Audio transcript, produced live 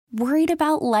Worried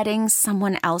about letting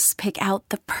someone else pick out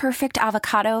the perfect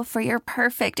avocado for your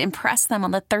perfect impress them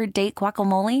on the third date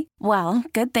guacamole? Well,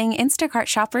 good thing Instacart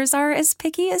shoppers are as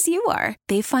picky as you are.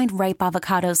 They find ripe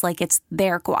avocados like it's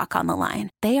their guac on the line.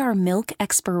 They are milk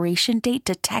expiration date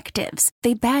detectives.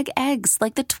 They bag eggs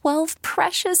like the 12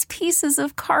 precious pieces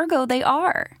of cargo they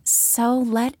are. So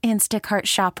let Instacart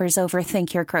shoppers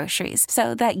overthink your groceries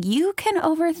so that you can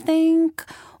overthink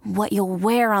what you'll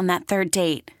wear on that third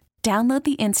date. Download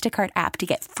the Instacart app to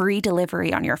get free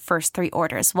delivery on your first 3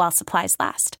 orders while supplies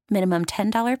last. Minimum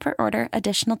 $10 per order.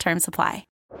 Additional terms apply.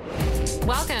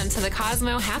 Welcome to the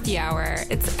Cosmo Happy Hour.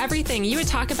 It's everything you would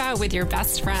talk about with your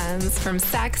best friends, from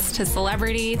sex to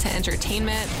celebrity to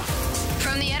entertainment.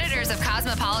 From the editors of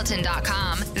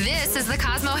Cosmopolitan.com, this is the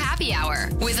Cosmo Happy Hour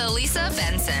with Elisa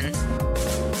Benson.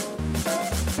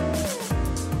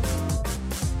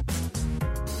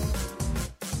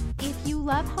 If you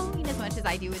love Halloween as much as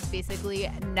I do, it's basically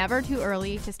never too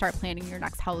early to start planning your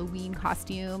next Halloween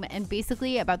costume. And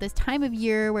basically about this time of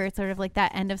year where it's sort of like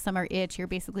that end of summer itch, you're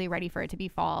basically ready for it to be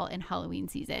fall and Halloween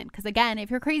season. Because again, if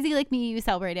you're crazy like me, you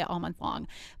celebrate it all month long.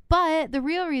 But the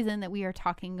real reason that we are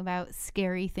talking about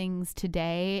scary things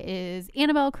today is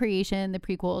Annabelle Creation, the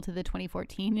prequel to the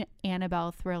 2014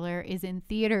 Annabelle thriller, is in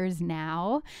theaters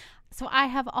now. So I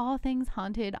have all things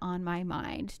haunted on my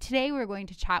mind. Today we're going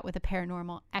to chat with a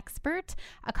paranormal expert,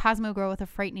 a Cosmo girl with a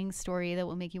frightening story that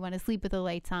will make you want to sleep with the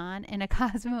lights on, and a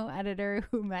Cosmo editor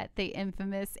who met the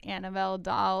infamous Annabelle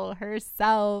doll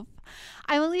herself.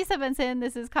 I'm Elisa Benson.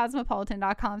 This is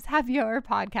Cosmopolitan.com's Happy Hour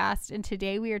podcast, and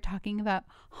today we are talking about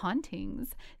hauntings.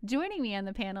 Joining me on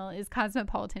the panel is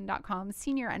Cosmopolitan.com's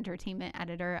senior entertainment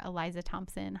editor, Eliza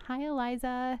Thompson. Hi,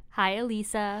 Eliza. Hi,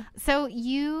 Elisa. So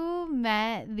you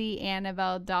met the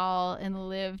Annabelle doll and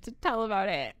lived to tell about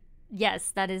it.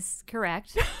 Yes, that is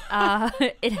correct.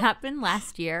 It happened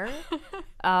last year.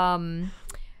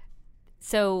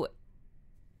 So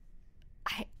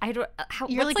I don't.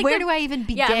 You're like, where do I even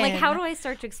begin? Yeah, like, how do I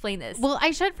start to explain this? Well,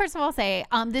 I should first of all say,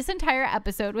 this entire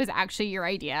episode was actually your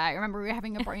idea. I remember we were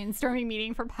having a brainstorming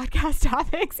meeting for podcast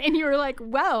topics, and you were like,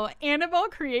 "Well, Annabelle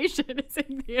Creation is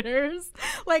in theaters.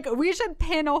 Like, we should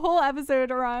pin a whole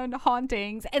episode around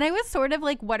hauntings." And I was sort of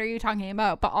like, "What are you talking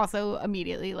about?" But also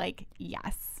immediately like,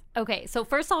 "Yes." Okay, so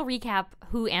first I'll recap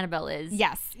who Annabelle is.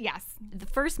 Yes. The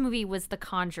first movie was The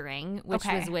Conjuring, which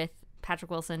was with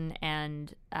Patrick Wilson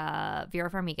and Vera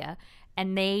Farmiga,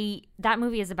 and that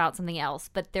movie is about something else,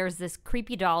 but there's this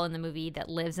creepy doll in the movie that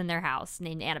lives in their house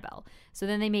named Annabelle. So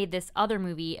then they made this other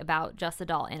movie about just the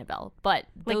doll Annabelle, but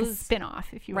like a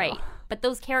spin-off, if you will. Right, but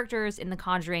those characters in The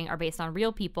Conjuring are based on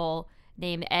real people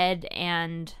named Ed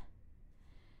and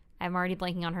I'm already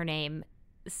blanking on her name,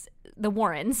 the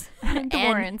Warrens.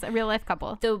 Warrens, a real life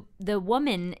couple. The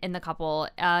woman in the couple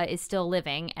is still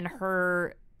living, and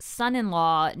her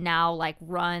son-in-law now like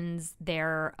runs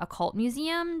their occult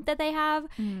museum that they have.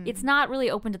 It's not really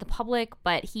open to the public,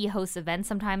 but he hosts events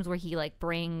sometimes where he like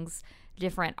brings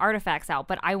different artifacts out.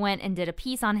 But I went and did a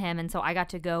piece on him, and so I got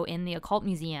to go in the occult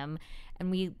museum,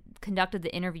 and we conducted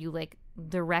the interview like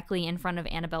directly in front of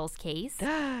Annabelle's case.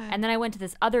 And then I went to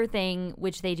this other thing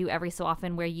which they do every so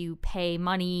often where you pay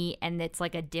money, and it's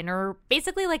like a dinner,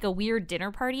 basically like a weird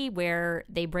dinner party where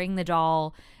they bring the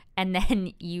doll and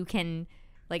then you can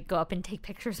like go up and take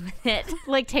pictures with it.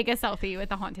 Like take a selfie with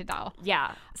the haunted doll.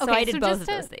 Yeah. So okay, I did both of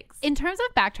those things. In terms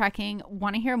of backtracking,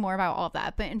 want to hear more about all of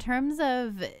that. But in terms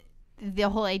of the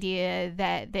whole idea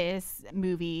that this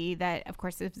movie, that of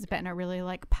course has been a really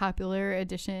like popular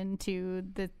addition to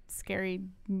the scary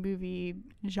movie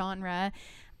genre.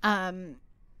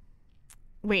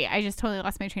 Wait, I just totally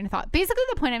lost my train of thought. Basically,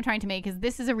 the point I'm trying to make is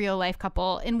this is a real life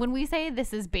couple. And when we say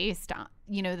this is based on,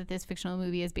 that this fictional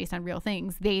movie is based on real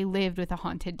things, they lived with a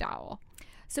haunted doll.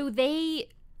 So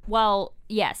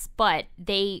yes, but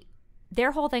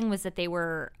their whole thing was that they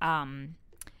were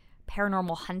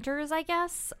paranormal hunters, I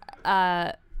guess,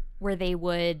 where they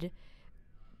would,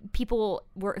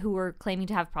 who were claiming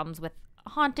to have problems with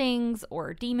hauntings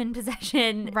or demon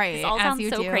possession. Right. This all sounds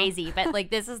so crazy, but like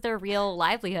this is their real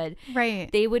livelihood.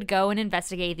 Right. They would go and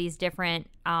investigate these different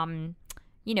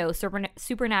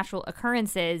supernatural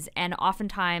occurrences, and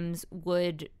oftentimes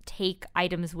would take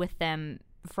items with them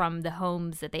from the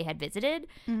homes that they had visited.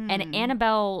 And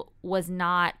Annabelle was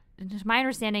not, to my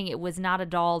understanding, it was not a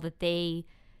doll that they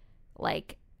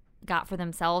like got for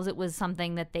themselves. It was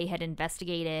something that they had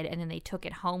investigated, and then they took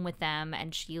it home with them,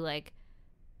 and she like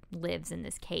lives in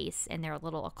this case in their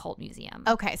little occult museum.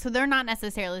 Okay, so they're not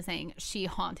necessarily saying she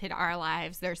haunted our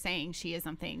lives. They're saying she is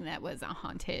something that was a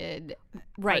haunted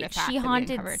Right. She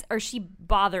haunted or she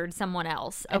bothered someone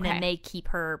else, and Okay. then they keep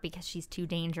her because she's too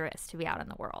dangerous to be out in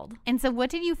the world. And so what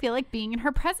did you feel like being in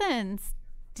her presence?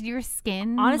 Did your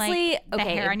skin, Honestly, like, the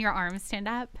okay. hair on your arms stand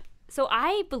up? So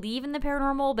I believe in the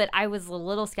paranormal, but I was a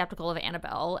little skeptical of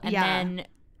Annabelle. And Yeah. then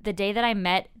the day that I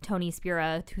met Tony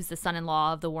Spira, who's the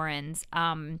son-in-law of the Warrens,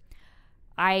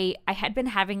 I had been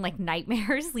having like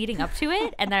nightmares leading up to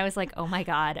it, and then I was like, oh my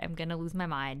God, I'm gonna lose my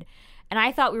mind. And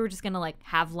I thought we were just gonna like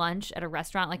have lunch at a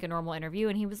restaurant like a normal interview,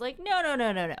 and he was like,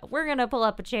 no, we're gonna pull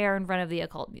up a chair in front of the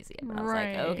occult museum. And I was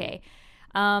Right. like, okay.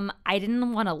 I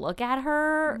didn't want to look at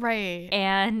her, Right.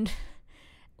 and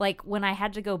like when I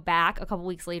had to go back a couple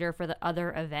weeks later for the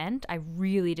other event, I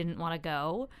really didn't want to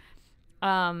go.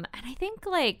 And I think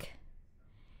like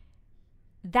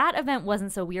that event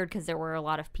wasn't so weird because there were a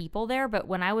lot of people there, but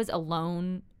when I was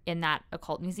alone in that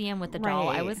occult museum with the doll,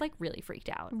 I Right. was like really freaked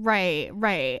out. Right.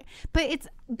 But it's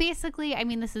basically, I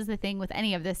mean, this is the thing with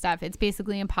any of this stuff. It's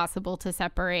basically impossible to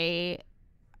separate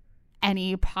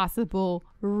any possible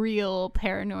real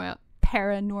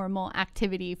paranormal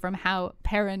activity from how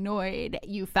paranoid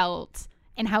you felt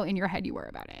and how in your head you were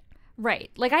about it.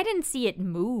 Right. Like I didn't see it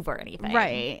move or anything.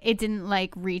 Right. It didn't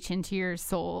like reach into your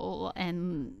soul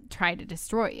and try to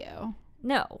destroy you.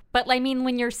 No. But I mean,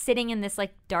 when you're sitting in this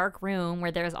like dark room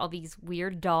where there's all these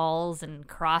weird dolls and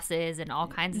crosses and all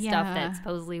kinds of stuff Yeah. that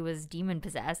supposedly was demon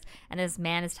possessed, and this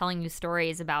man is telling you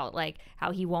stories about like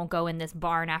how he won't go in this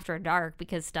barn after dark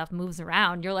because stuff moves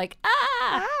around, you're like,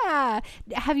 ah!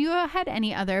 Have you had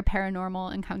any other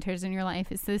paranormal encounters in your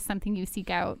life? Is this something you seek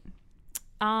out?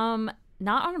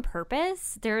 Not on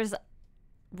purpose. There's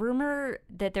rumor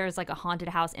that there's like a haunted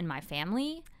house in my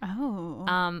family.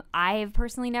 Oh. I've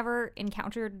personally never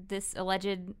encountered this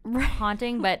alleged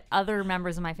haunting, but other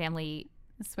members of my family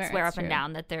swear it's up and true.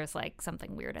 down that there's like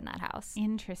something weird in that house.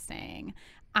 Interesting.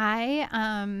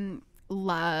 I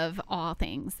love all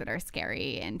things that are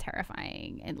scary and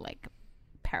terrifying and like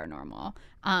paranormal.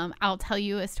 I'll tell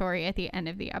you a story at the end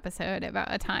of the episode about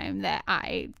a time that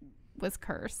I was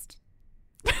cursed.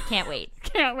 Can't wait.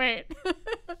 Can't wait.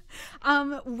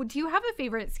 Do you have a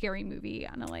favorite scary movie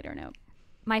on a lighter note?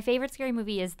 My favorite scary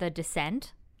movie is The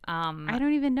Descent. I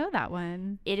don't even know that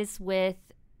one. It is with,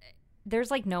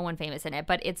 there's like no one famous in it,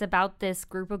 but it's about this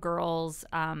group of girls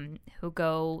who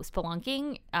go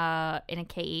spelunking in a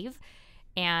cave,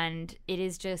 and it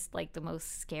is just like the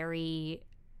most scary,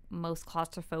 most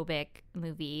claustrophobic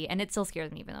movie, and it still scares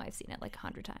me even though I've seen it like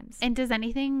 100 times. And does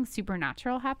anything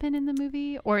supernatural happen in the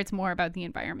movie, or it's more about the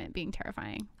environment being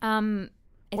terrifying?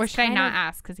 Or should I not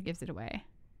ask because it gives it away?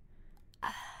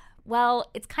 Well,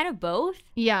 it's kind of both.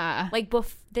 Yeah. Like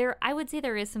I would say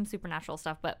there is some supernatural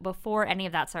stuff, but before any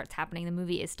of that starts happening, the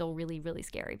movie is still really, really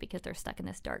scary because they're stuck in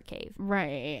this dark cave.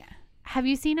 Right. Have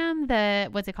you seen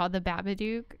what's it called? The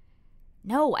Babadook?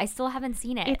 No, I still haven't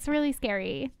seen it. It's really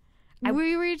scary.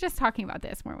 We were just talking about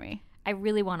this, weren't we? I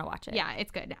really want to watch it. Yeah,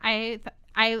 it's good. I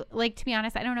like, to be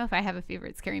honest, I don't know if I have a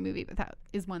favorite scary movie, but that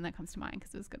is one that comes to mind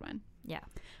because it was a good one. Yeah.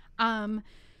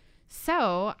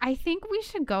 So I think we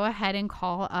should go ahead and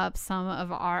call up some of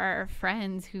our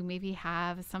friends who maybe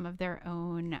have some of their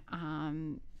own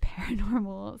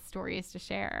paranormal stories to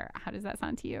share. How does that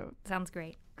sound to you? Sounds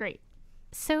great. Great.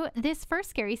 So this first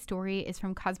scary story is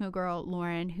from Cosmo Girl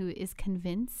Lauren, who is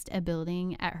convinced a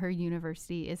building at her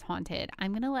university is haunted.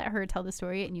 I'm going to let her tell the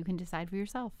story and you can decide for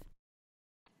yourself.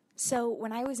 So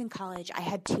when I was in college, I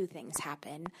had two things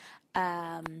happen.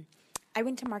 I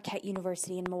went to Marquette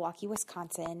University in Milwaukee,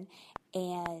 Wisconsin,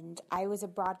 and I was a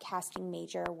broadcasting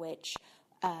major, which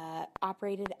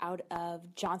operated out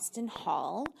of Johnston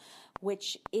Hall,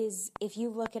 which is, if you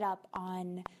look it up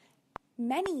on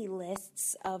many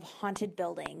lists of haunted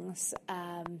buildings,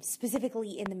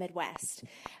 specifically in the Midwest,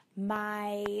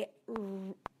 I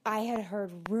had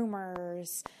heard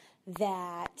rumors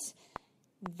that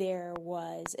there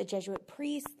was a Jesuit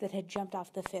priest that had jumped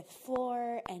off the 5th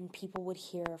floor and people would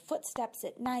hear footsteps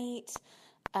at night,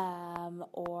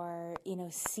 or,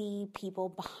 see people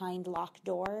behind locked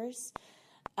doors.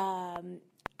 I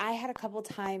had a couple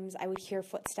times I would hear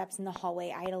footsteps in the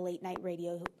hallway. I had a late night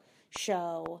radio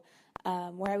show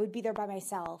where I would be there by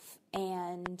myself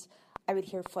and I would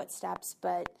hear footsteps,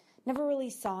 but never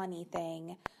really saw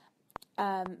anything.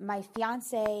 My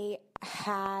fiance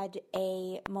had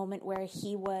a moment where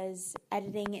he was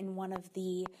editing in one of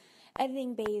the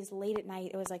editing bays late at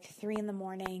night. It was like 3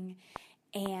 a.m,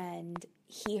 and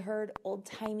he heard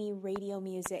old-timey radio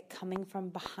music coming from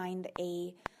behind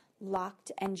a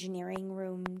locked engineering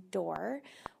room door,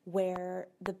 where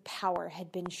the power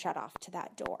had been shut off to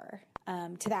that door,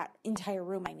 to that entire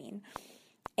room, I mean.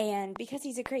 And because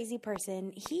he's a crazy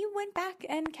person, he went back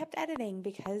and kept editing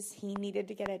because he needed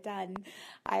to get it done.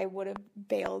 I would have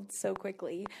bailed so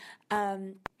quickly.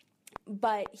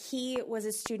 But he was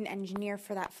a student engineer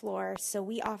for that floor, so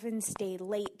we often stayed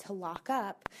late to lock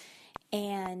up.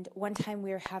 And one time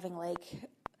we were having like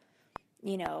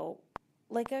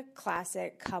a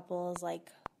classic couples like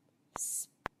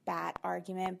spat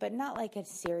argument, but not like a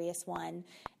serious one.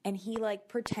 And he like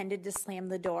pretended to slam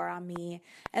the door on me,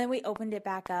 and then we opened it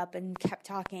back up and kept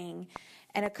talking.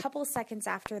 And a couple seconds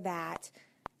after that,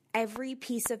 every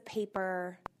piece of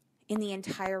paper in the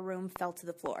entire room fell to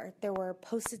the floor. There were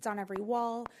Post-its on every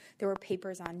wall. There were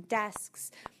papers on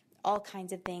desks, all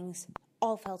kinds of things,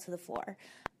 all fell to the floor.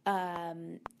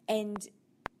 And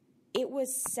it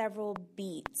was several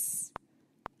beats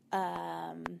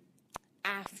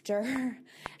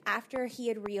after he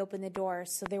had reopened the door,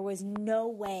 so there was no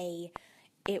way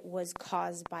it was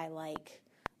caused by like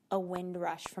a wind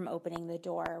rush from opening the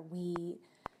door. We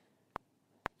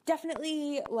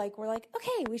definitely were like,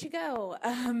 okay, we should go.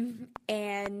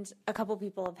 And a couple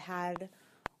people have had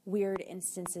weird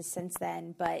instances since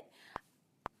then, but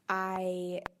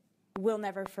I will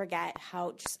never forget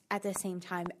how just at the same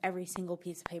time every single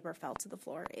piece of paper fell to the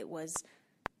floor. It was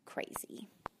crazy.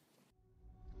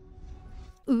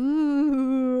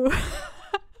 Ooh.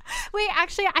 Wait,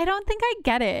 actually, I don't think I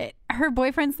get it. Her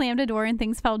boyfriend slammed a door and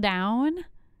things fell down?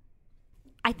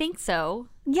 I think so.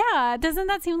 Yeah. Doesn't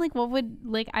that seem like what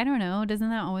would, I don't know. Doesn't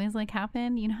that always,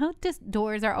 happen? You know how just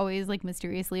doors are always,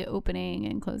 mysteriously opening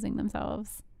and closing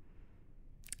themselves?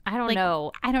 I don't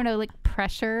know. I don't know,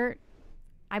 pressure.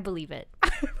 I believe it.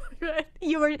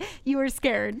 You were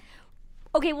scared.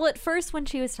 Okay, well, at first when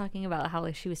she was talking about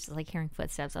how she was just hearing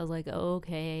footsteps, I was like,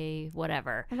 okay,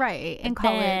 whatever. Right. In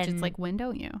college, it's when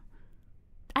don't you?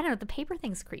 I don't know. The paper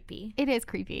thing's creepy. It is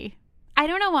creepy. I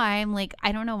don't know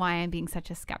why I'm being such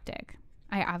a skeptic.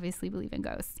 I obviously believe in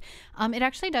ghosts. It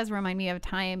actually does remind me of a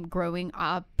time growing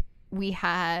up. We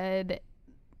had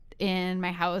in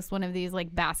my house one of these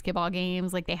basketball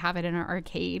games, they have it in an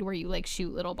arcade where you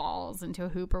shoot little balls into a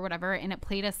hoop or whatever, and it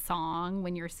played a song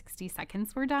when your 60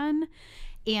 seconds were done.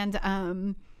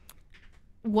 And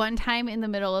one time in the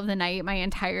middle of the night, my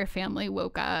entire family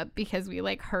woke up because we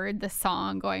heard the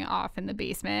song going off in the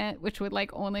basement, which would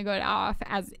only go off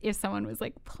as if someone was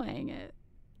playing it.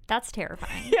 That's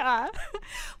terrifying. Yeah.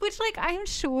 Which, I'm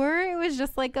sure it was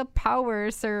just a power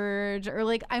surge, or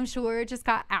I'm sure it just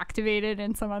got activated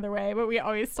in some other way. But we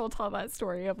always still tell that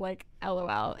story of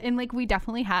LOL. And we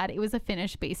definitely it was a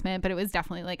finished basement, but it was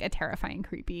definitely a terrifying,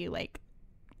 creepy,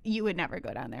 you would never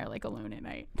go down there alone at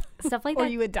night. Stuff like or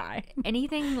that. You would die.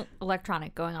 Anything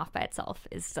electronic going off by itself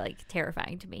is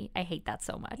terrifying to me. I hate that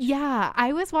so much. Yeah.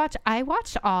 I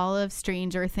watched all of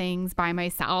Stranger Things by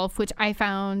myself, which I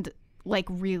found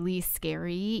really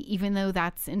scary, even though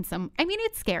that's it's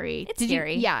scary. It's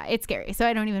scary. Yeah, it's scary. So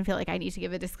I don't even feel I need to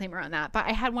give a disclaimer on that. But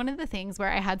I had one of the things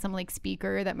where I had some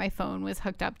speaker that my phone was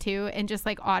hooked up to, and just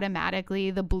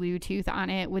automatically the Bluetooth on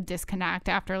it would disconnect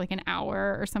after an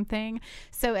hour or something.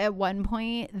 So at one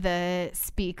point the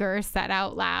speaker said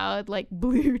out loud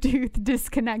Bluetooth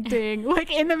disconnecting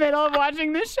in the middle of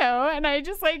watching the show, and I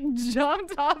just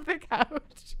jumped off the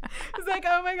couch. It's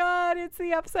oh my god, it's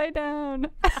the Upside Down.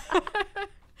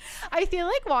 I feel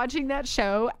watching that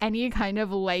show, any kind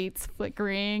of lights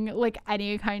flickering,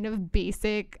 any kind of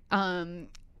basic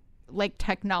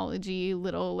technology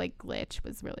little glitch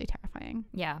was really terrifying.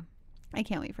 Yeah. I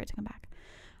can't wait for it to come back.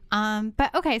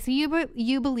 But okay, so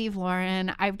you believe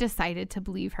Lauren. I've decided to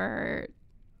believe her.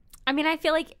 I mean, I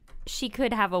feel she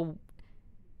could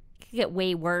get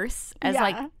way worse as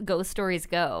ghost stories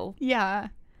go. Yeah.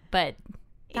 But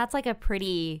that's a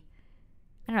pretty,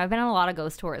 I don't know, I've been on a lot of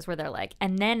ghost tours where they're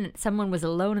and then someone was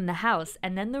alone in the house,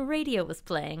 and then the radio was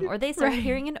playing, or they started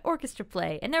hearing an orchestra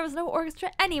play, and there was no orchestra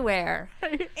anywhere.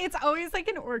 It's always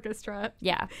an orchestra.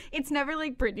 Yeah. It's never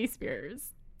Britney Spears.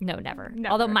 No, never.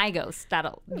 Although my ghost,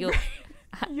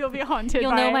 you'll be haunted.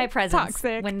 You'll by know my presence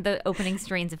Toxic. when the opening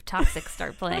strains of Toxic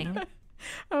start playing.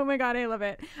 Oh my god, I love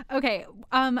it. Okay,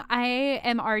 I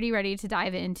am already ready to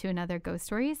dive into another ghost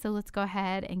story, so let's go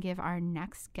ahead and give our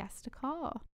next guest a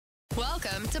call.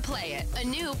 Welcome to Play It, a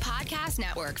new podcast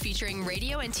network featuring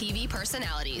radio and TV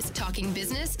personalities talking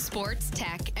business, sports,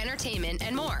 tech, entertainment,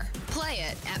 and more. Play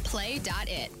it at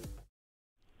play.it.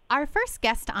 Our first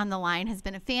guest on the line has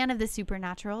been a fan of the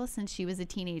supernatural since she was a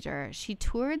teenager. She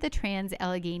toured the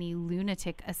Trans-Allegheny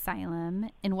Lunatic Asylum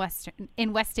in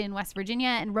Weston, West Virginia,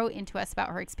 and wrote into us about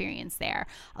her experience there,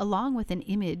 along with an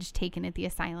image taken at the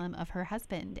asylum of her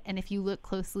husband. And if you look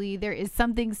closely, there is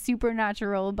something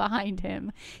supernatural behind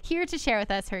him. Here to share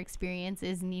with us her experience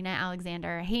is Nina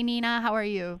Alexander. Hey, Nina, how are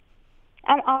you?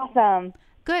 I'm awesome.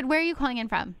 Good. Where are you calling in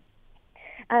from?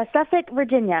 Suffolk,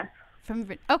 Virginia.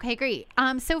 Okay, great.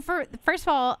 So first of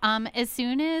all, as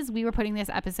soon as we were putting this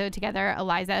episode together,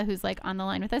 Eliza, who's like on the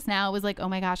line with us now, was like, "Oh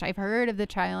my gosh, I've heard of the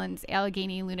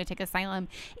Trans-Allegheny Lunatic Asylum.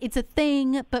 It's a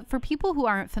thing." But for people who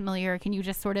aren't familiar, can you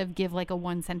just sort of give like a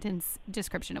 1-sentence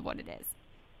description of what it is?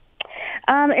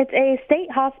 It's a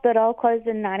state hospital, closed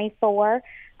in '94.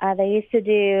 They used to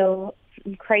do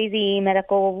some crazy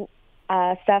medical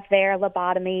stuff there,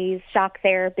 lobotomies, shock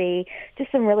therapy,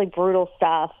 just some really brutal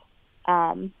stuff.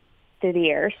 Through the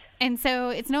years. And so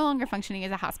it's no longer functioning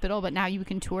as a hospital, but now you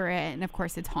can tour it. And of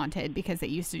course it's haunted because they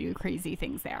used to do crazy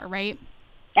things there, right?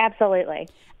 Absolutely.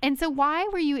 And so why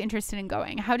were you interested in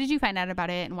going? How did you find out about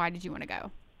it and why did you want to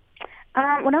go?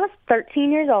 When I was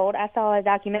 13 years old, I saw a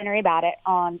documentary about it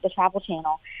on the Travel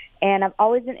Channel. And I've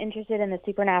always been interested in the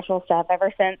supernatural stuff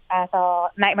ever since I saw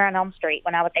Nightmare on Elm Street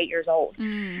when I was 8 years old.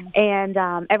 And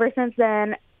ever since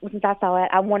then, since I saw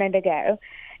it, I wanted to go.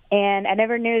 And I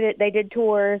never knew that they did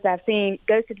tours. I've seen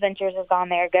Ghost Adventures have gone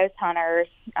there, Ghost Hunters.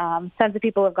 Tons of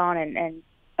people have gone and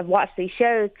I've watched these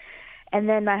shows. And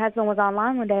then my husband was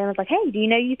online one day and was like, "Hey, do you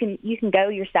know you can go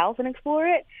yourself and explore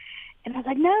it?" And I was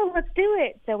like, "No, let's do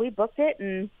it." So we booked it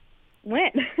and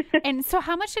went. And so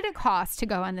how much did it cost to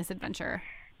go on this adventure?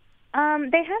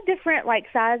 They have different like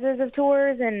sizes of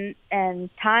tours and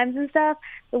times and stuff.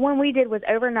 The one we did was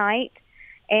overnight.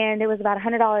 And it was about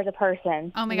 $100 a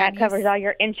person. Oh, my God. That covers all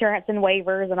your insurance and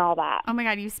waivers and all that. Oh, my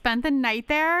God. You spent the night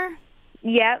there?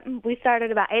 Yep. We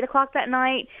started about 8 o'clock that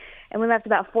night, and we left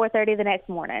about 4:30 the next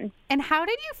morning. And how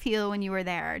did you feel when you were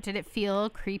there? Did it feel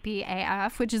creepy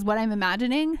AF, which is what I'm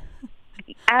imagining?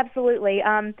 Absolutely.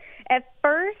 At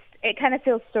first, it kind of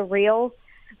feels surreal.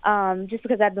 Just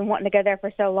because I've been wanting to go there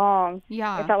for so long.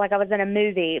 Yeah. It felt like I was in a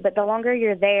movie. But the longer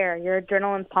you're there, your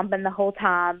adrenaline's pumping the whole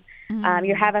time.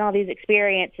 You're having all these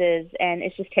experiences, and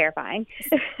it's just terrifying.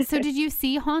 So did you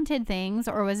see haunted things,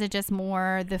 or was it just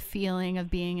more the feeling of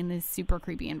being in this super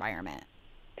creepy environment?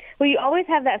 Well, you always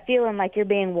have that feeling like you're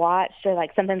being watched or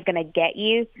like something's going to get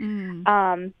you.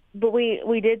 But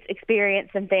we did experience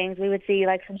some things. We would see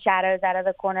like some shadows out of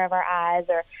the corner of our eyes,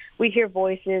 or we'd hear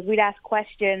voices. We'd ask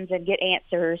questions and get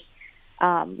answers.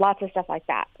 Lots of stuff like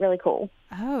that. Really cool.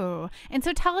 Oh, and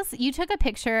so tell us, you took a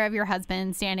picture of your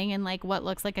husband standing in like what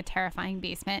looks like a terrifying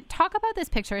basement. Talk about this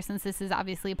picture since this is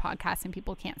obviously a podcast and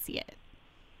people can't see it.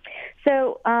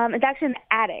 So it's actually in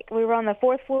the attic. We were on the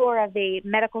 4th floor of the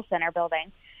medical center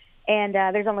building, and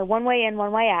there's only one way in,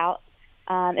 one way out.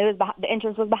 The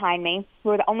entrance was behind me.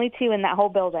 We were the only two in that whole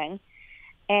building,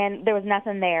 and there was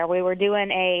nothing there. We were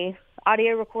doing a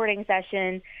audio recording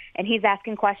session, and he's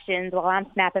asking questions while I'm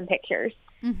snapping pictures.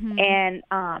 And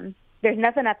there's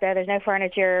nothing up there. There's no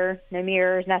furniture, no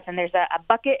mirrors, nothing. There's a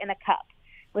bucket and a cup.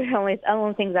 We're the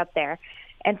only things up there.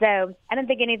 And so I didn't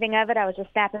think anything of it. I was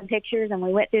just snapping pictures, and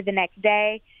we went through the next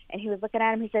day, and he was looking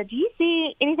at him. He said, "Do you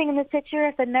see anything in this picture?"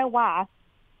 I said, "No, why?"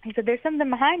 He said, "There's something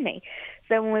behind me."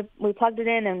 So when we plugged it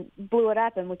in and blew it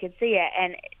up, and we could see it,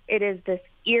 and it is this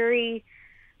eerie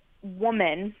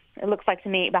woman, it looks like to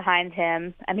me, behind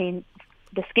him. I mean,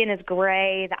 the skin is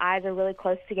gray, the eyes are really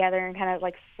close together and kind of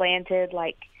like slanted,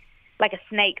 like a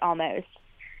snake almost.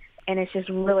 And it's just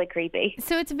really creepy.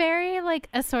 So it's very like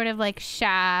a sort of like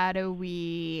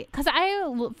shadowy, because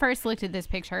I first looked at this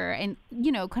picture and,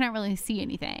 couldn't really see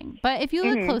anything. But if you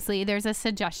look closely, there's a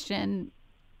suggestion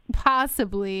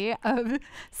possibly of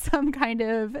some kind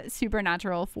of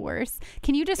supernatural force.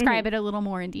 Can you describe it a little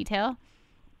more in detail?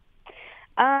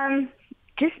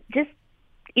 Just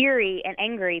eerie and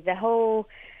angry the whole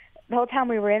time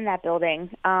we were in that building.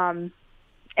 And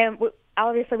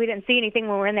obviously we didn't see anything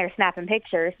when we were in there snapping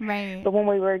pictures. Right. But when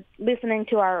we were listening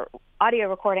to our audio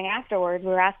recording afterwards, we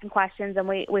were asking questions, and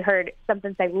we heard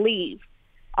something say "leave"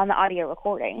 on the audio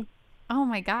recording. Oh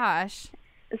my gosh.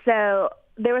 So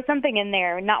there was something in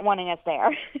there not wanting us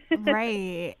there.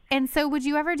 Right. And so would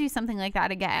you ever do something like that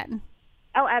again?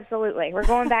 Oh, absolutely. We're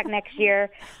going back next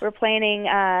year. We're planning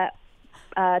a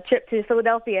trip to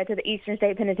Philadelphia to the Eastern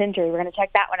State Penitentiary. We're going to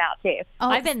check that one out, too. Oh,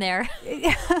 I've been there.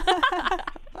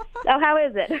 Oh, how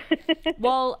is it?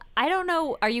 Well, I don't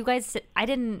know. Are you guys...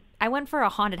 I went for a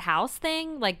haunted house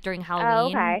thing, like, during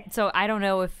Halloween. Oh, okay. So I don't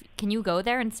know if... Can you go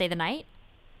there and stay the night?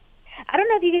 I don't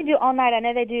know if you can do all night. I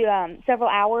know they do several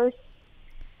hours.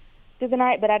 through the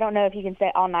night, but I don't know if you can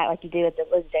stay all night like you do at the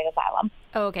Lizardale Asylum.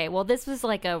 Oh, okay. Well, this was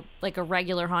like a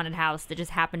regular haunted house that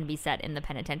just happened to be set in the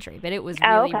penitentiary, but it was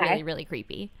really, really, really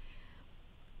creepy.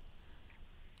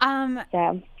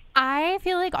 So. I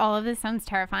feel like all of this sounds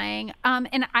terrifying.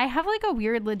 And I have like a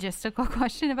weird logistical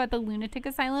question about the lunatic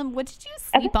asylum. What did you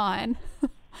sleep on?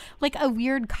 Like a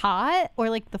weird cot or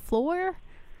like the floor?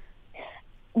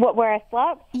 Where I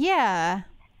slept? Yeah.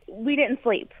 We didn't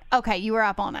sleep. Okay, you were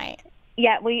up all night.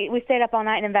 Yeah, we stayed up all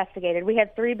night and investigated. We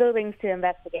had 3 buildings to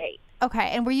investigate. Okay,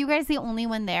 and were you guys the only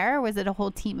one there, or was it a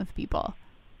whole team of people?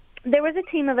 There was a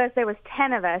team of us. There was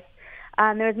 10 of us.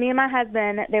 There was me and my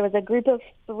husband. There was a group of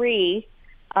 3.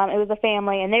 It was a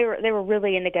family, and they were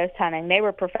really into ghost hunting. They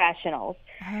were professionals.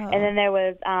 Oh. And then there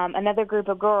was another group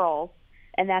of girls,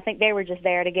 and I think they were just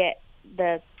there to get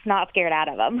the snot scared out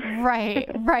of them.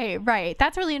 Right.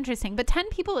 That's really interesting. But 10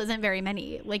 people isn't very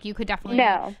many. Like, you could definitely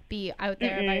be out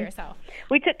there by yourself.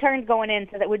 We took turns going in,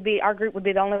 so that our group would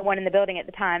be the only one in the building at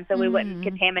the time, so we wouldn't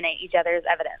contaminate each other's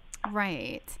evidence.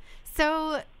 Right.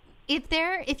 So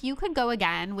if you could go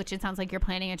again, which it sounds like you're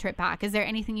planning a trip back, is there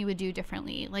anything you would do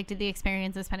differently? Like, did the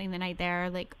experience of spending the night there,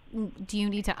 like, do you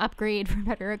need to upgrade for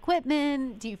better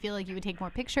equipment? Do you feel like you would take more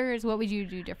pictures? What would you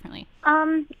do differently?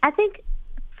 I think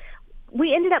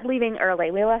we ended up leaving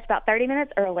early. We left about 30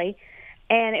 minutes early,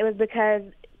 and it was because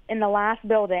in the last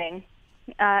building,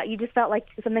 you just felt like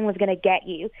something was going to get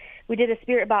you. We did a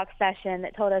spirit box session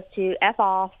that told us to F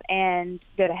off and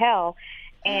go to hell,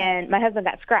 and my husband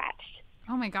got scratched.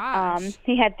 Oh, my gosh.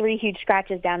 He had 3 huge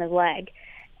scratches down his leg.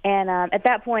 And at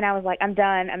that point, I was like, I'm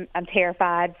done. I'm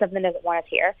terrified. Something doesn't want us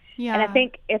here. Yeah. And I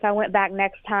think if I went back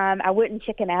next time, I wouldn't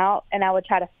chicken out, and I would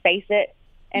try to face it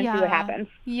and see what happens.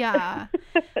 Yeah.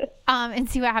 And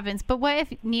see what happens. But what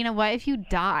if you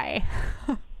die?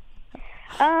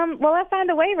 Well, I signed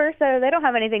a waiver, so they don't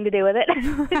have anything to do with it.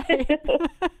 Right.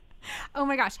 Oh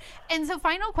my gosh. And so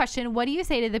final question, what do you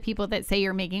say to the people that say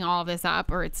you're making all of this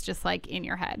up, or it's just like in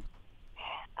your head?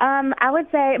 I would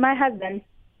say my husband,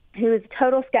 who is a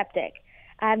total skeptic,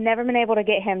 I've never been able to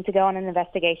get him to go on an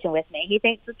investigation with me. He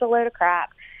thinks it's a load of crap.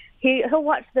 He'll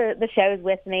watch the shows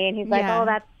with me, and he's like, oh,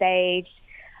 that's staged.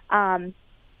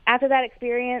 After that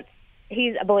experience,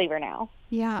 he's a believer now.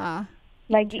 Yeah.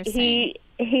 Like he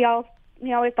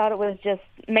always thought it was just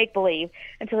make believe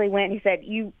until he went and he said,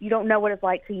 you don't know what it's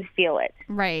like till you feel it.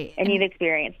 Right. And you've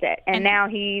experienced it. And now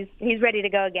he's ready to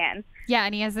go again. Yeah,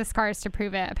 and he has the scars to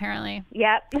prove it, apparently.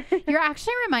 Yep. You're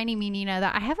actually reminding me, Nina,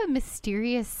 that I have a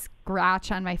mysterious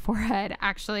scratch on my forehead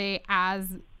actually as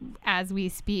we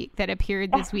speak that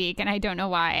appeared this week, and I don't know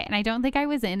why. And I don't think I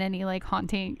was in any like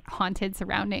haunted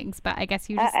surroundings, but I guess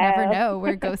you just never know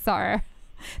where ghosts are.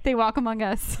 They walk among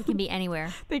us. They can be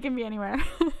anywhere. They can be anywhere.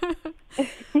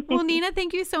 Well, Nina,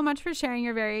 thank you so much for sharing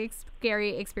your very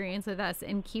scary experience with us,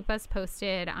 and keep us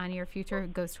posted on your future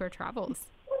ghost tour travels.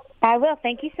 I will.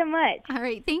 Thank you so much. All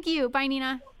right. Thank you. Bye,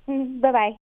 Nina.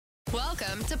 Bye-bye.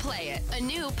 Welcome to Play It, a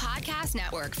new podcast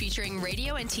network featuring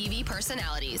radio and TV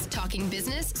personalities talking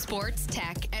business, sports,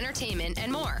 tech, entertainment,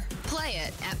 and more. Play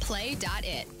it at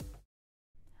play.it.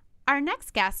 Our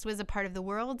next guest was a part of the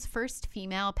world's first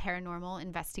female paranormal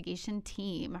investigation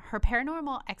team. Her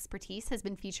paranormal expertise has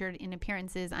been featured in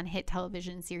appearances on hit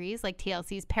television series like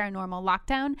TLC's Paranormal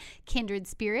Lockdown, Kindred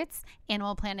Spirits,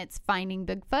 Animal Planet's Finding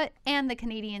Bigfoot, and the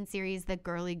Canadian series The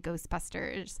Girly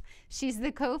Ghostbusters. She's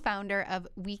the co-founder of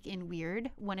Week in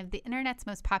Weird, one of the internet's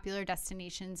most popular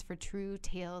destinations for true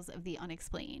tales of the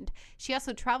unexplained. She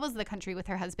also travels the country with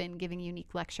her husband, giving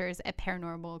unique lectures at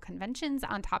paranormal conventions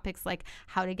on topics like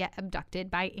how to get abducted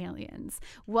by aliens.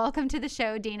 Welcome to the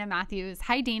show, Dana Matthews.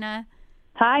 Hi, Dana.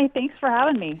 Hi, thanks for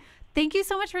having me. Thank you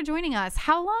so much for joining us.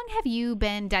 How long have you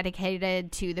been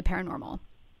dedicated to the paranormal?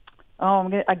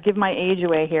 Oh, I give my age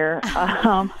away here.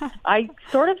 I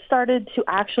sort of started to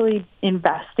actually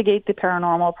investigate the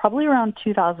paranormal probably around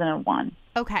 2001.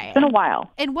 Okay. It's been a while.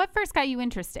 And what first got you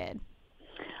interested?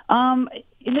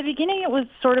 In the beginning, it was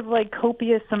sort of like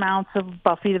copious amounts of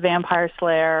Buffy the Vampire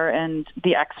Slayer and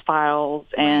The X-Files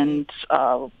and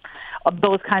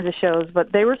those kinds of shows.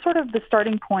 But they were sort of the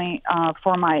starting point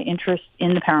for my interest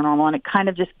in the paranormal, and it kind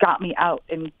of just got me out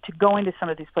and to going to some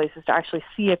of these places to actually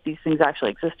see if these things actually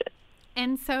existed.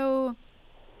 And so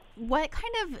what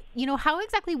kind of, how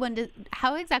exactly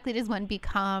does one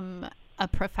become a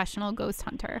professional ghost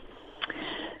hunter?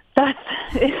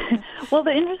 Well,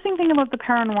 the interesting thing about the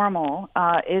paranormal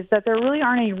is that there really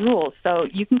aren't any rules. So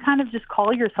you can kind of just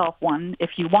call yourself one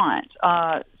if you want.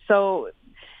 So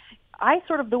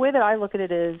the way that I look at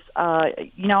it is,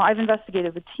 I've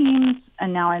investigated with teams,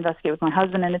 and now I investigate with my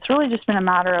husband, and it's really just been a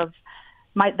matter of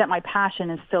that my passion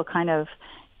is still kind of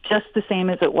just the same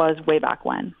as it was way back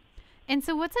when. And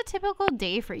so what's a typical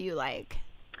day for you like?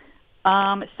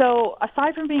 So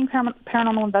aside from being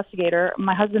paranormal investigator,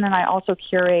 my husband and I also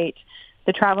curate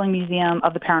the Traveling Museum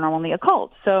of the Paranormal and the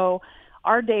Occult. So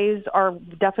our days are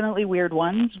definitely weird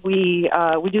ones. We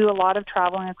do a lot of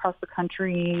traveling across the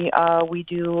country. We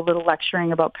do a little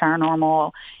lecturing about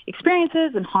paranormal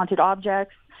experiences and haunted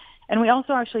objects. And we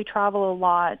also actually travel a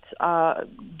lot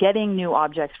getting new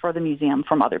objects for the museum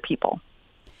from other people.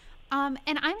 And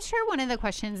I'm sure one of the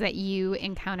questions that you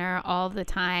encounter all the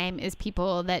time is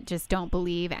people that just don't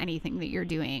believe anything that you're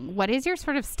doing. What is your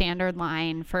sort of standard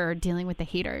line for dealing with the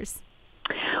haters?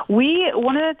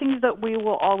 One of the things that we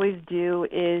will always do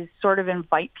is sort of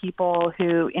invite people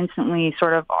who instantly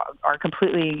sort of are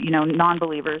completely,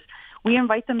 non-believers. We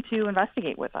invite them to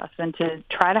investigate with us and to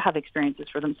try to have experiences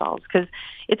for themselves, because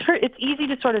it's easy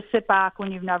to sort of sit back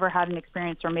when you've never had an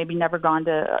experience or maybe never gone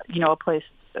to, a place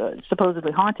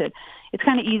supposedly haunted. It's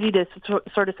kind of easy to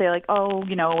sort of say like, oh,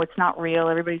 it's not real.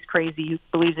 Everybody's crazy,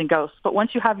 believes in ghosts. But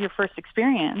once you have your first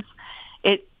experience,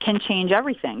 it can change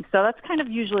everything. So that's kind of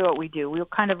usually what we do. We'll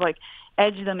kind of like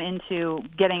edge them into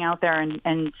getting out there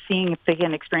and seeing if they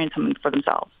can experience something for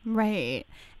themselves. Right.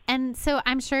 And so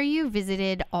I'm sure you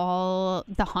visited all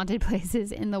the haunted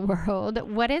places in the world.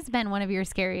 What has been one of your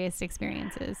scariest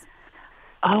experiences?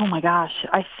 Oh my gosh.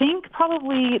 I think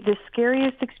probably the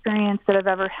scariest experience that I've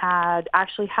ever had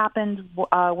actually happened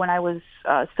when I was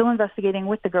still investigating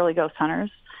with the Girly Ghost Hunters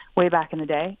way back in the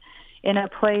day in a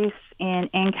place in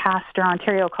Ancaster,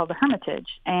 Ontario called the Hermitage.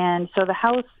 And so the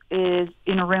house is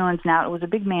in ruins now. It was a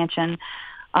big mansion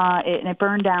and it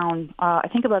burned down, I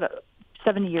think about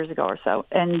 70 years ago or so.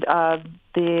 And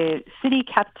the city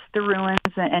kept the ruins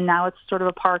and now it's sort of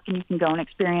a park and you can go and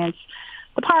experience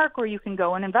the park or you can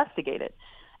go and investigate it.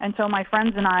 And so my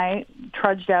friends and I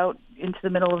trudged out into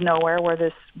the middle of nowhere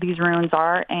where these ruins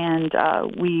are, and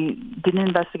we did an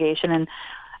investigation. And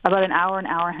about an hour and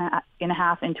a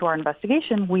half into our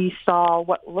investigation, we saw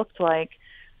what looked like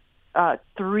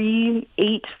 3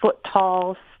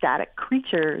 8-foot-tall static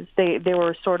creatures. They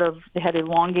had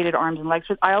elongated arms and legs.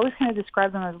 I always kind of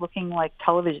describe them as looking like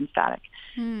television static.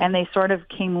 And they sort of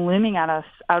came looming at us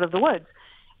out of the woods.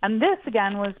 And this,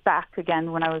 again, was back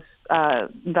again when I was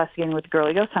investigating with the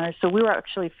Girly Ghost Hunters. So we were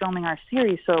actually filming our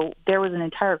series. So there was an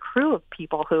entire crew of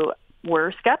people who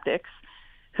were skeptics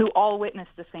who all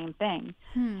witnessed the same thing.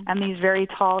 And these very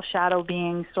tall shadow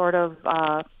beings sort of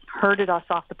herded us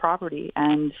off the property.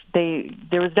 And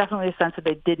there was definitely a sense that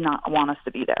they did not want us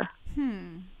to be there.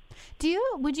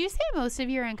 Would you say most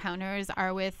of your encounters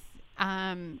are with...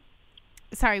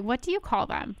 what do you call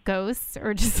them? Ghosts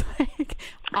or just like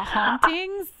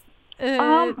hauntings?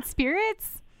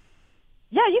 Spirits?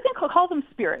 Yeah, you can call them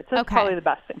spirits. That's probably the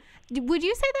best thing. Would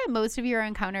you say that most of your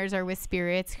encounters are with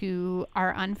spirits who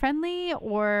are unfriendly,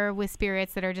 or with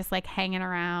spirits that are just like hanging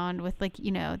around with like,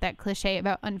 that cliche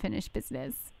about unfinished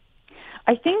business?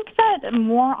 I think that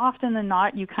more often than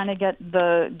not, you kind of get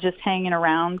the just hanging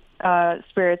around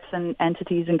spirits and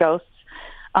entities and ghosts.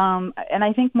 And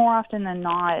I think more often than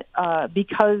not,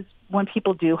 because when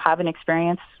people do have an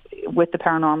experience with the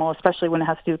paranormal, especially when it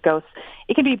has to do with ghosts,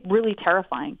 it can be really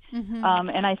terrifying.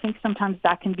 And I think sometimes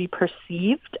that can be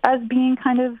perceived as being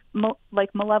kind of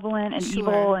malevolent and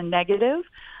evil and negative.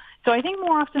 So I think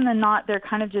more often than not, they're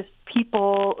kind of just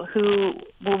people who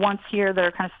were once here that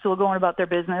are kind of still going about their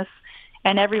business.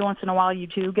 And every once in a while, you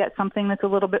do get something that's a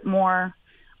little bit more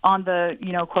on the,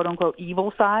 quote unquote,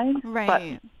 evil side. Right.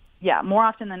 But yeah, more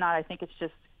often than not, I think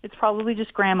it's probably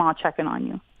just grandma checking on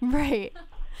you. Right.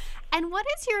 And what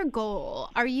is your goal?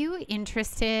 Are you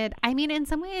interested? I mean, in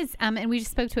some ways, and we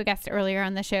just spoke to a guest earlier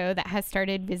on the show that has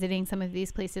started visiting some of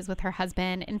these places with her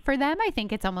husband. And for them, I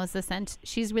think it's almost the sense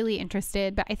she's really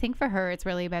interested. But I think for her, it's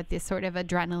really about this sort of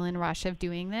adrenaline rush of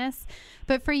doing this.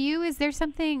 But for you, is there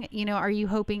something, are you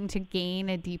hoping to gain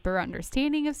a deeper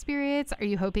understanding of spirits? Are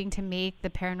you hoping to make the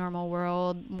paranormal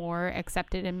world more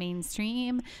accepted and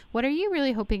mainstream? What are you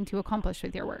really hoping to accomplish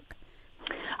with your work?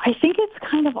 I think it's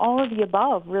kind of all of the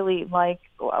above, really. Like,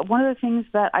 one of the things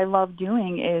that I love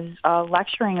doing is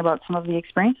lecturing about some of the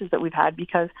experiences that we've had,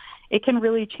 because it can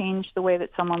really change the way that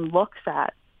someone looks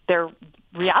at their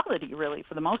reality, really,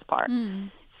 for the most part.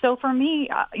 So for me,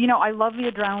 I love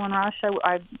the adrenaline rush.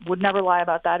 I would never lie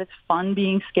about that. It's fun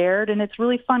being scared, and it's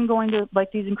really fun going to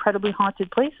like these incredibly haunted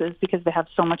places because they have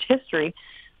so much history.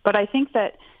 But I think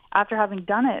that after having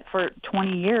done it for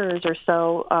 20 years or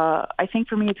so, I think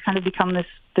for me it's kind of become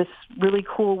this really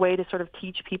cool way to sort of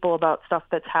teach people about stuff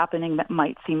that's happening that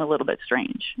might seem a little bit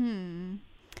strange.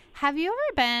 Have you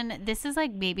ever been, this is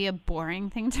like maybe a boring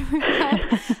thing to bring up,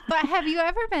 but have you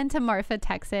ever been to Marfa,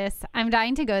 Texas? I'm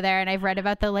dying to go there, and I've read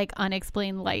about the like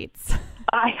unexplained lights.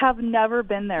 I have never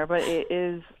been there, but it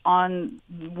is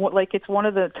it's one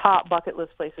of the top bucket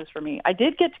list places for me. I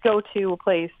did get to go to a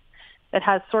place that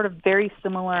has sort of very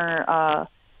similar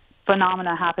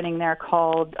phenomena happening there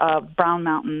called Brown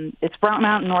Mountain. It's Brown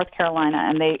Mountain, North Carolina,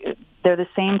 and they're the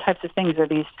same types of things. They're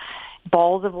these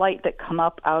balls of light that come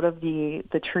up out of the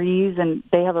trees, and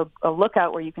they have a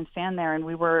lookout where you can stand there. And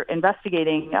we were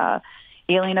investigating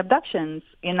alien abductions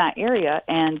in that area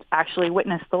and actually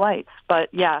witnessed the lights. But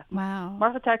yeah, wow.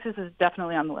 Marfa, Texas is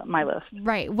definitely on my list.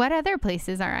 Right. What other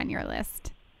places are on your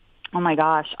list? Oh my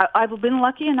gosh. I've been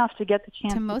lucky enough to get the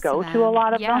chance to go to a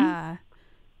lot of them.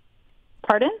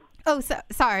 Pardon? Oh,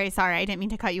 sorry. I didn't mean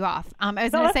to cut you off. I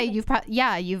was going to say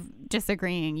you've just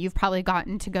agreeing. You've probably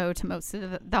gotten to go to most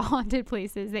of the haunted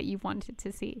places that you've wanted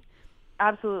to see.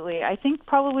 Absolutely. I think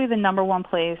probably the number one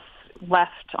place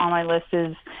left on my list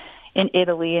is in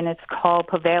Italy, and it's called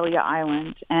Poveglia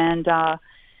Island. And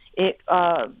it's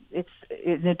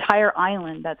an entire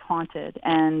island that's haunted,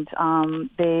 and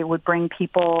they would bring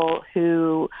people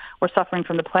who were suffering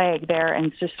from the plague there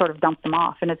and just sort of dump them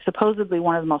off. And it's supposedly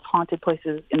one of the most haunted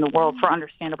places in the world for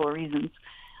understandable reasons.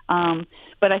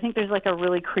 But I think there's like a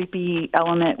really creepy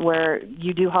element where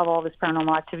you do have all this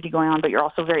paranormal activity going on, but you're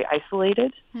also very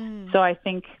isolated. So I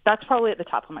think that's probably at the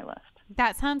top of my list.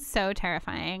 That sounds so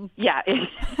terrifying. Yeah, it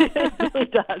really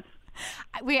does.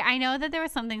 I know that there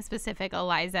was something specific,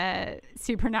 Eliza,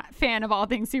 fan of all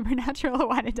things supernatural,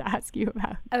 wanted to ask you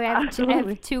about. Okay, I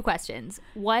have two questions.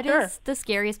 What is the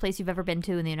scariest place you've ever been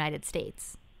to in the United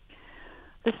States?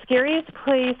 The scariest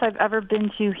place I've ever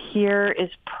been to here is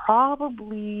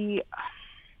probably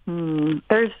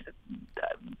there's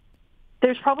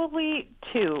probably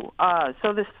two.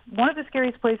 So one of the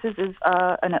scariest places is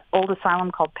an old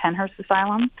asylum called Pennhurst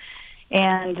Asylum.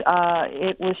 And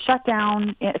it was shut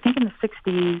down, I think, in the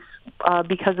 60s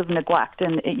because of neglect.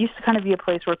 And it used to kind of be a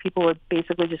place where people would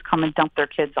basically just come and dump their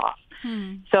kids off.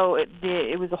 So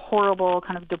it was a horrible,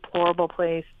 kind of deplorable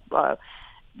place.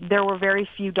 There were very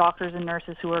few doctors and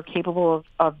nurses who were capable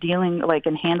of dealing,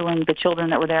 and handling the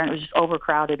children that were there, and it was just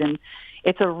overcrowded. And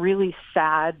it's a really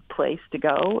sad place to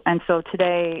go. And so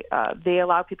today they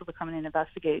allow people to come in and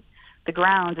investigate the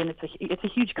grounds, and it's a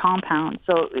huge compound,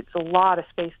 so it's a lot of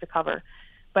space to cover.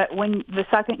 But the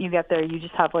second you get there, you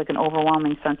just have an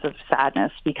overwhelming sense of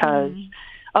sadness because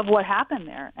of what happened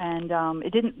there. And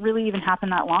it didn't really even happen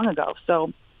that long ago.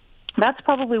 So that's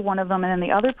probably one of them. And then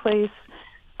the other place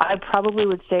I probably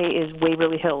would say is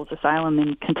Waverly Hills Asylum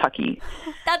in Kentucky.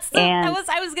 I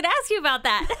was going to ask you about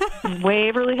that.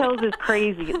 Waverly Hills is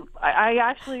crazy. I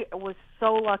actually was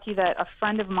so lucky that a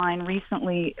friend of mine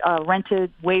recently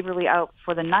rented Waverly out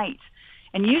for the night.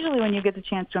 And usually when you get the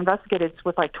chance to investigate, it's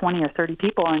with 20 or 30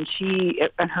 people. And she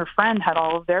and her friend had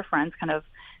all of their friends kind of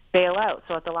bail out.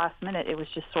 So at the last minute, it was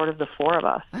just sort of the four of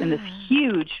us in this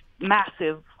huge,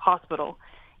 massive hospital.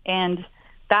 And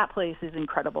that place is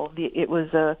incredible. It was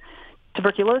a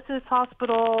tuberculosis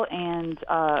hospital, and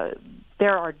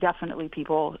there are definitely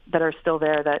people that are still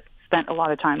there that spent a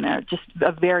lot of time there. Just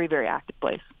a very, very active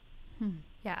place.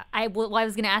 Yeah, I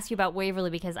was going to ask you about Waverly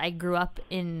because I grew up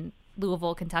in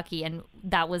Louisville, Kentucky, and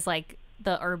that was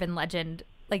the urban legend,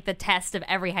 the test of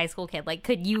every high school kid.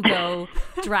 Could you go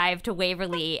drive to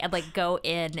Waverly and go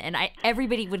in? And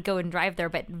everybody would go and drive there,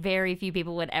 but very few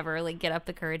people would ever get up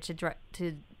the courage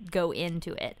to go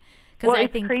into it.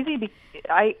 It's crazy.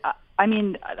 I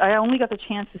mean, I only got the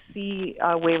chance to see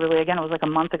Waverly again. It was a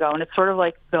month ago, and it's sort of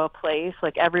the place.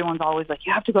 Everyone's always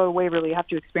you have to go to Waverly, you have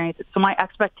to experience it. So my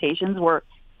expectations were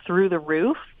through the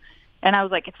roof, and I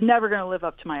was it's never going to live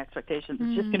up to my expectations.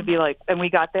 It's just going to be and we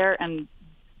got there, and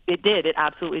it did. It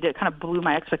absolutely did. It kind of blew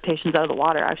my expectations out of the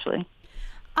water, actually.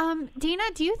 Dina,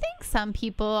 do you think some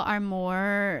people are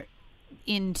more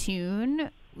in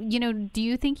tune? Do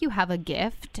you think you have a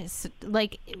gift?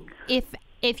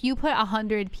 If you put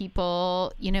 100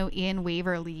 people, in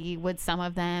Waverly, would some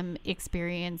of them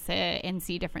experience it and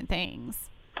see different things?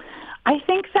 I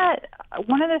think that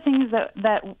one of the things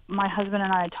that my husband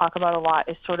and I talk about a lot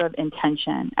is sort of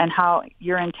intention and how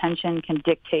your intention can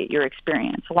dictate your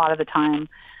experience a lot of the time.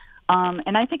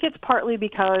 And I think it's partly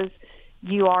because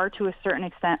you are, to a certain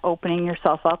extent, opening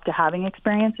yourself up to having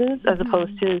experiences as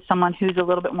opposed to someone who's a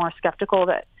little bit more skeptical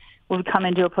that would come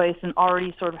into a place and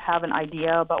already sort of have an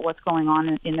idea about what's going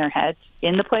on in their heads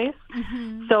in the place.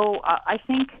 So I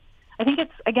think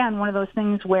it's, again, one of those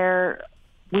things where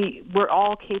we're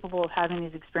all capable of having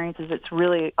these experiences. It's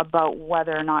really about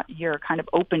whether or not you're kind of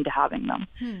open to having them.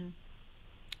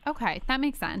 Okay, that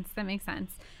makes sense.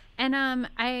 And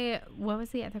what was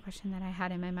the other question that I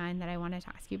had in my mind that I wanted to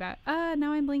ask you about?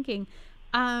 Now I'm blinking.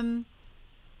 How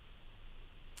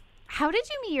did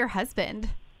you meet your husband?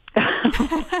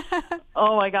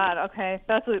 Oh my God. Okay.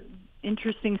 That's an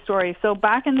interesting story. So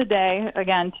back in the day,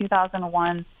 again,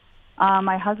 2001,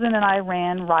 my husband and I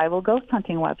ran rival ghost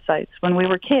hunting websites when we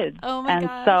were kids. Oh my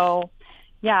gosh. So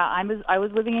yeah, I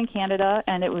was living in Canada,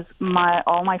 and it was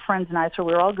all my friends and I, so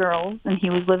we were all girls, and he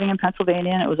was living in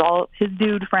Pennsylvania, and it was all his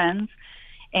dude friends.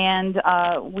 And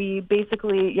we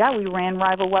basically, we ran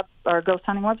rival ghost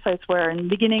hunting websites where in the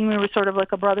beginning we were sort of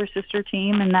like a brother-sister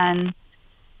team, and then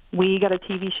we got a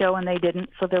TV show and they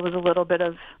didn't, so there was a little bit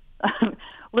of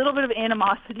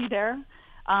animosity there.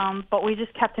 But we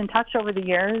just kept in touch over the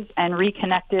years and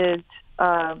reconnected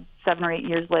 7 or 8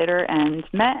 years later and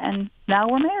met, and now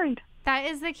we're married. That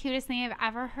is the cutest thing I've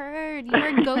ever heard. You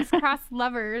are ghost cross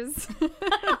lovers.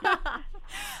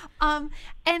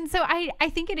 And so I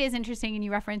think it is interesting, and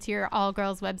you reference your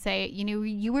all-girls website. You know,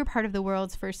 you were part of the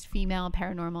world's first female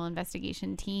paranormal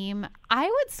investigation team. I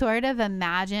would sort of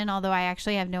imagine, although I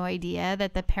actually have no idea,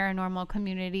 that the paranormal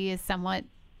community is somewhat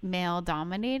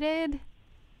male-dominated.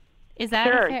 Is that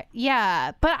sure? Fair?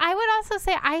 Yeah. But I would also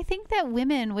say I think that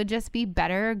women would just be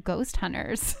better ghost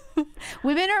hunters.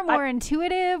 Women are more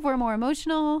intuitive. We're more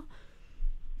emotional.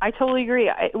 I totally agree.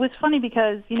 It was funny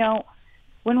because, you know,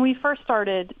 when we first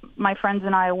started, my friends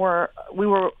and I were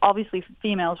obviously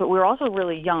females, but we were also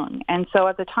really young. And so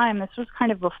at the time, this was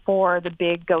kind of before the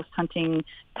big ghost hunting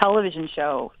television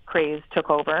show craze took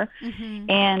over.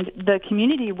 Mm-hmm. And the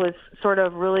community was sort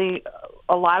of really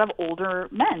a lot of older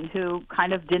men who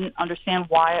kind of didn't understand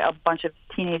why a bunch of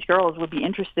teenage girls would be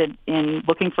interested in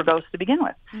looking for ghosts to begin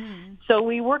with. Mm. So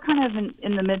we were kind of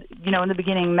in the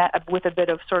beginning met with a bit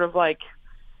of sort of like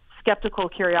skeptical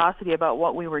curiosity about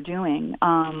what we were doing.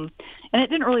 And it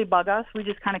didn't really bug us. We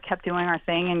just kind of kept doing our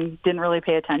thing and didn't really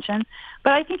pay attention.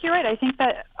 But I think you're right. I think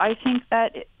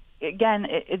that again,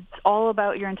 it's all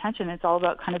about your intention. It's all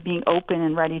about kind of being open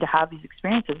and ready to have these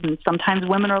experiences. And sometimes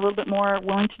women are a little bit more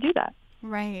willing to do that.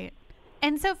 Right.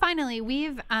 And so finally,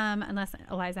 we've, unless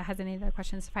Eliza has any other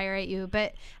questions to fire at you,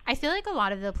 but I feel like a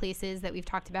lot of the places that we've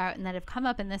talked about and that have come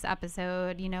up in this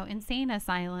episode, you know, insane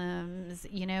asylums,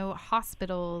 you know,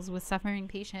 hospitals with suffering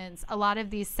patients, a lot of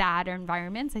these sad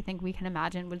environments, I think we can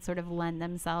imagine would sort of lend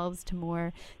themselves to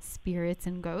more spirits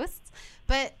and ghosts.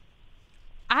 But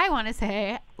I want to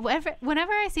say,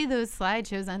 whenever I see those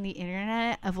slideshows on the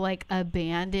internet of like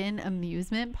abandoned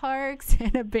amusement parks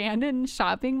and abandoned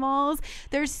shopping malls,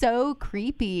 they're so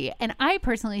creepy. And I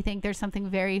personally think there's something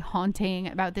very haunting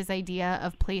about this idea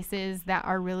of places that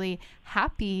are really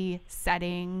happy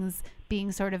settings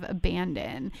being sort of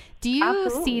abandoned. Do you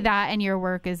Absolutely. See that in your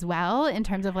work as well, in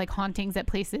terms of like hauntings at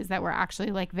places that were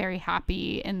actually like very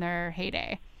happy in their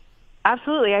heyday?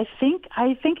 Absolutely. I think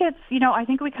it's, you know, I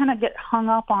think we kind of get hung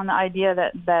up on the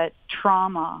idea that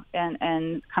trauma and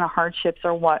kind of hardships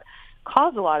are what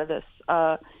cause a lot of this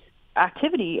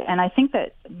activity. And I think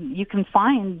that you can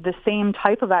find the same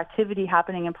type of activity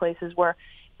happening in places where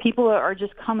people are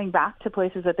just coming back to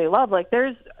places that they love. Like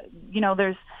there's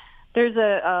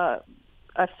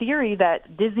a theory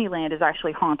that Disneyland is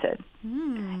actually haunted.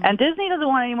 And Disney doesn't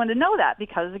want anyone to know that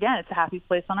because, again, it's a happy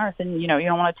place on earth, and you know you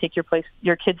don't want to take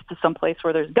your kids to some place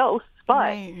where there's ghosts. But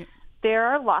right. There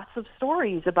are lots of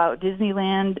stories about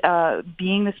Disneyland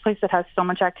being this place that has so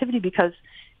much activity because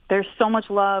there's so much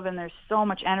love and there's so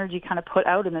much energy kind of put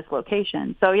out in this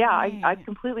location. So yeah, right. I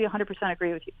completely 100%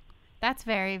 agree with you. That's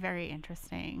very, very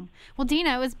interesting. Well,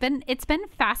 Dina, it's been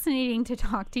fascinating to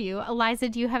talk to you. Eliza,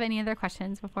 do you have any other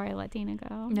questions before I let Dina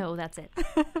go? No, that's it.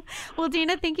 Well,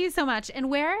 Dina, thank you so much.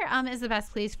 And where is the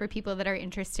best place for people that are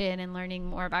interested in learning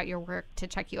more about your work to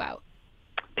check you out?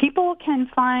 People can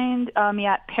find me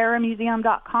at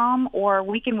paramuseum.com or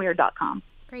weekandweird.com.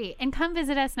 Great. And come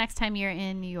visit us next time you're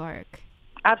in New York.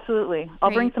 Absolutely. I'll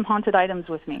bring some haunted items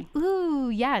with me. Ooh,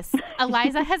 yes.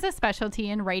 Eliza has a specialty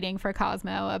in writing for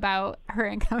Cosmo about her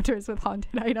encounters with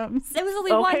haunted items. It was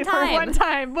only one time. One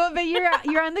time. Well, but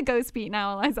you're on the ghost beat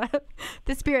now, Eliza.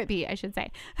 The spirit beat, I should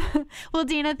say. Well,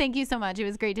 Dina, thank you so much. It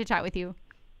was great to chat with you.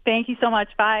 Thank you so much.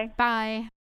 Bye. Bye.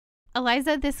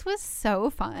 Eliza, this was so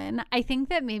fun. I think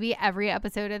that maybe every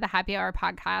episode of the Happy Hour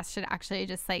podcast should actually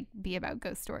just like be about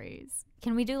ghost stories.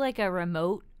 Can we do like a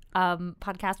remote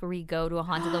podcast where we go to a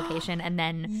haunted location and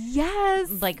then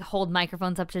like hold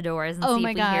microphones up to doors and see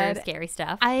if we hear scary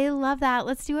stuff? I love that.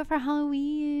 Let's do it for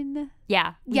Halloween.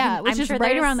 Yeah. Which is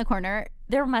right around the corner.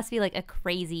 There must be like a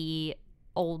crazy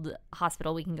old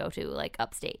hospital we can go to, like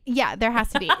upstate. Yeah, there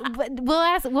has to be.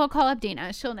 We'll call up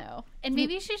Dana. She'll know. And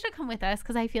maybe she should come with us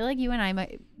because I feel like you and I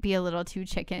might be a little too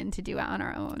chicken to do it on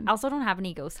our own. I also don't have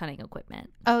any ghost hunting equipment.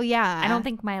 Oh, yeah. I don't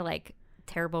think my like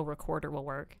terrible recorder will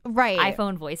work. Right.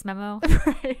 iPhone voice memo.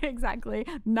 Right, exactly.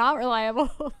 Not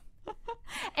reliable.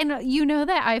 And you know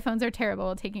that iPhones are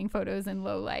terrible at taking photos in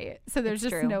low light. So there's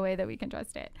It's just true. no way that we can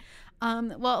trust it.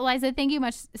 Well, Eliza, thank you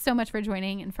so much for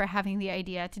joining and for having the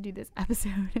idea to do this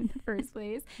episode in the first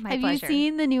place. My Have pleasure. you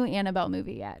seen the new Annabelle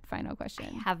movie yet? Final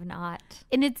question. Have not.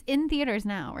 And it's in theaters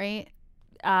now, right?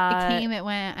 It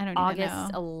went, I don't even know.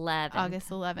 August 11th. August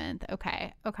 11th.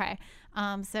 Okay.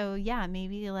 So yeah,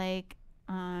 maybe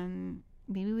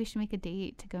maybe we should make a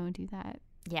date to go and do that.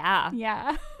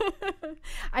 Yeah.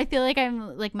 I feel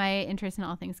like my interest in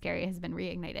all things scary has been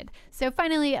reignited. So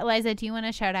finally, Eliza, do you want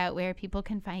to shout out where people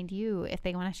can find you if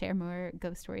they want to share more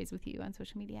ghost stories with you on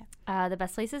social media? The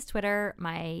best place is Twitter.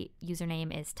 My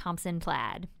username is Thompson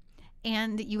Plaid.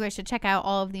 And you guys should check out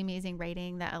all of the amazing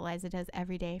writing that Eliza does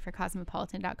every day for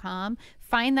Cosmopolitan.com.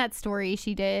 Find that story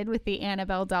she did with the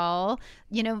Annabelle doll.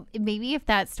 You know, maybe if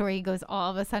that story goes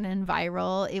all of a sudden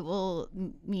viral, it will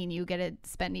mean you get to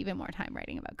spend even more time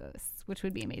writing about ghosts, which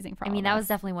would be amazing for all of us. That was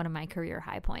definitely one of my career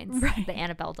high points, Right. The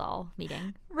Annabelle doll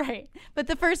meeting. Right. But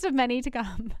the first of many to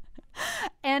come.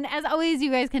 And as always, you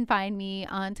guys can find me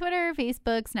on Twitter,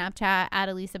 Facebook, Snapchat, at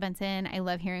Elisa Benson. I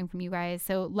love hearing from you guys.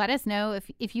 So let us know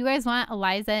if you guys want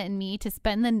Eliza and me to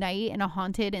spend the night in a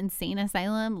haunted insane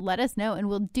asylum. Let us know and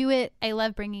we'll do it. I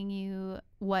love bringing you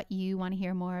what you want to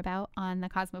hear more about on the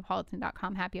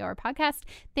Cosmopolitan.com Happy Hour podcast.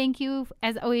 Thank you,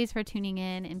 as always, for tuning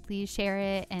in. And please share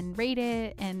it and rate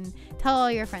it and tell all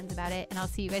your friends about it. And I'll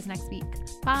see you guys next week.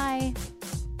 Bye.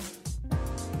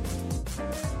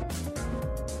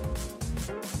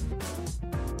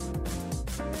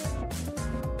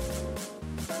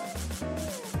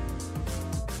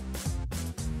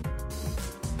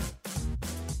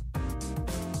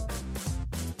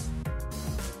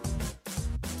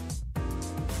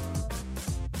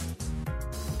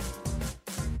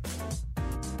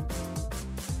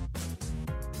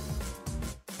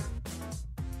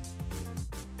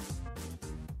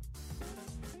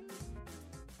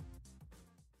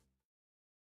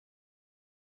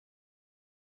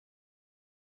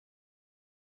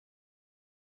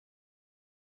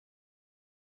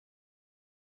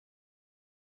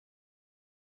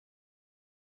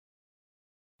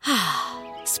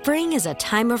 Spring is a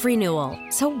time of renewal,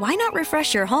 so why not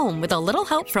refresh your home with a little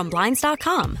help from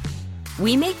Blinds.com?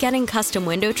 We make getting custom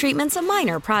window treatments a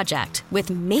minor project with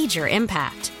major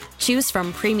impact. Choose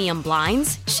from premium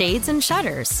blinds, shades, and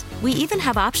shutters. We even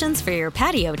have options for your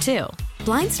patio, too.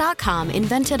 Blinds.com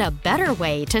invented a better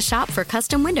way to shop for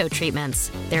custom window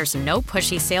treatments. There's no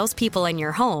pushy salespeople in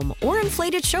your home or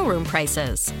inflated showroom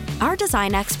prices. Our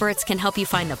design experts can help you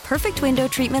find the perfect window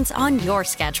treatments on your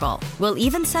schedule. We'll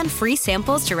even send free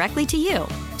samples directly to you.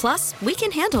 Plus, we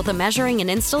can handle the measuring and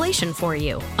installation for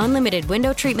you. Unlimited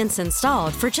window treatments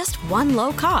installed for just one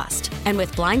low cost. And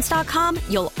with Blinds.com,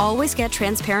 you'll always get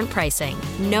transparent pricing.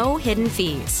 No hidden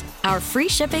fees. Our free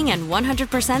shipping and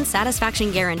 100% satisfaction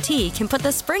guarantee can put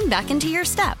the spring back into your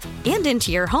step and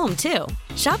into your home, too.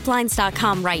 Shop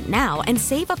Blinds.com right now and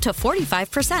save up to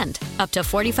 45%. Up to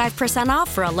 45%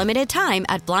 off for a limited time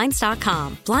at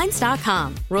Blinds.com.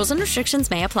 Blinds.com. Rules and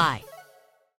restrictions may apply.